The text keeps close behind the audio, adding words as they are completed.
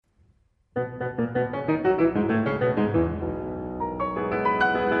I'm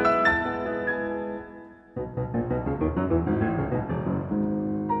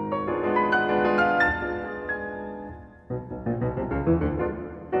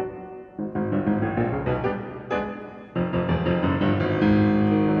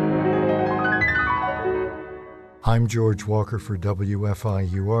George Walker for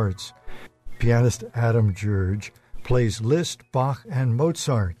WFIU Arts. Pianist Adam George plays Liszt, Bach, and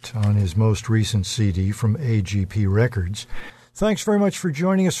Mozart on his most recent CD from AGP Records. Thanks very much for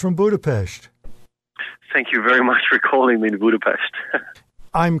joining us from Budapest. Thank you very much for calling me to Budapest.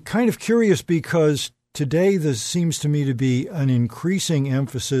 I'm kind of curious because today there seems to me to be an increasing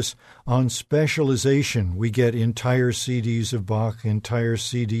emphasis on specialization. We get entire CDs of Bach, entire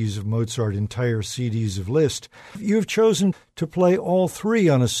CDs of Mozart, entire CDs of Liszt. You've chosen to play all three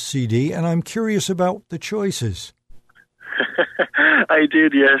on a CD, and I'm curious about the choices. I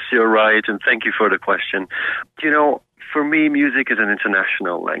did, yes, you're right, and thank you for the question. You know, for me, music is an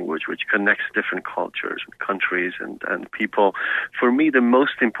international language which connects different cultures, countries, and people. For me, the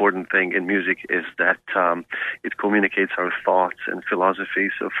most important thing in music is that it communicates our thoughts and philosophy.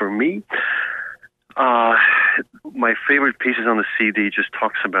 So for me, my favorite pieces on the CD just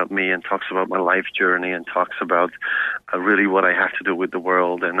talks about me and talks about my life journey and talks about really what I have to do with the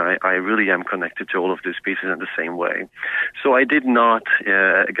world. And I really am connected to all of these pieces in the same way. So I did not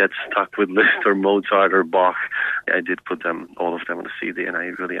get stuck with Liszt or Mozart or Bach. I did put all of them on the CD, and I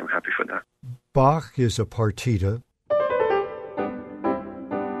really am happy for that. Bach is a partita.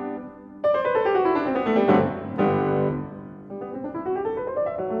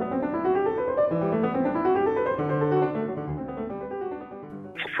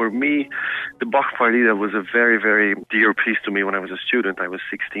 For me, the Bach Partita was a very, very dear piece to me when I was a student. I was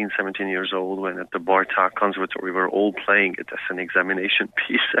 16, 17 years old when at the Bartók Conservatory we were all playing it as an examination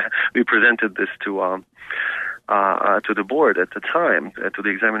piece. We presented this to the board at the time, to the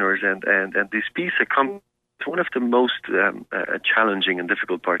examiners, and this piece accompanied one of the most challenging and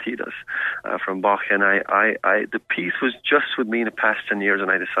difficult partitas from Bach, and the piece was just with me in the past 10 years,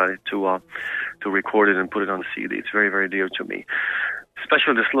 and I decided to record it and put it on the CD. It's very, very dear to me.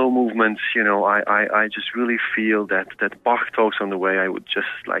 Especially the slow movements, you know, I just really feel that Bach talks on the way I would just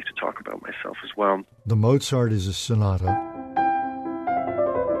like to talk about myself as well. The Mozart is a sonata.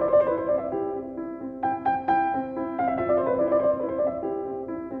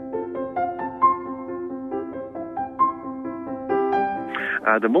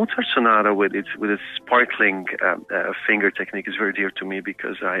 The Mozart Sonata with its sparkling finger technique is very dear to me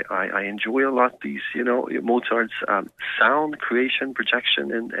because I enjoy a lot these, you know, Mozart's sound creation,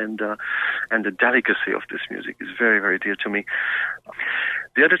 projection, and the delicacy of this music is very, very dear to me.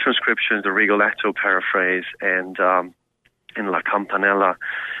 The other transcriptions, the Rigoletto paraphrase and La Campanella,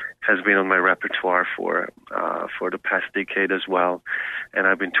 has been on my repertoire for the past decade as well, and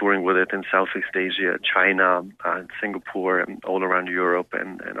I've been touring with it in Southeast Asia, China, Singapore, and all around Europe,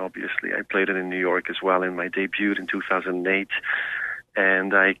 and obviously I played it in New York as well in my debut in 2008,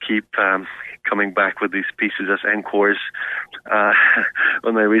 and I keep coming back with these pieces as encores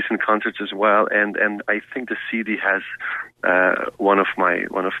on my recent concerts as well, and I think the CD has one of my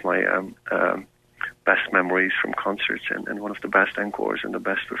best memories from concerts and one of the best encores and the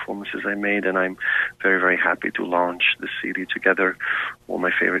best performances I made, and I'm very, very happy to launch the CD together, all my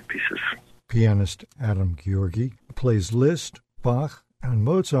favorite pieces. Pianist Adam Georgi plays Liszt, Bach, and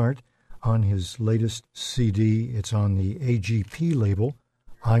Mozart on his latest CD. It's on the AGP label.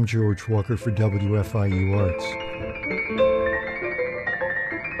 I'm George Walker for WFIU Arts.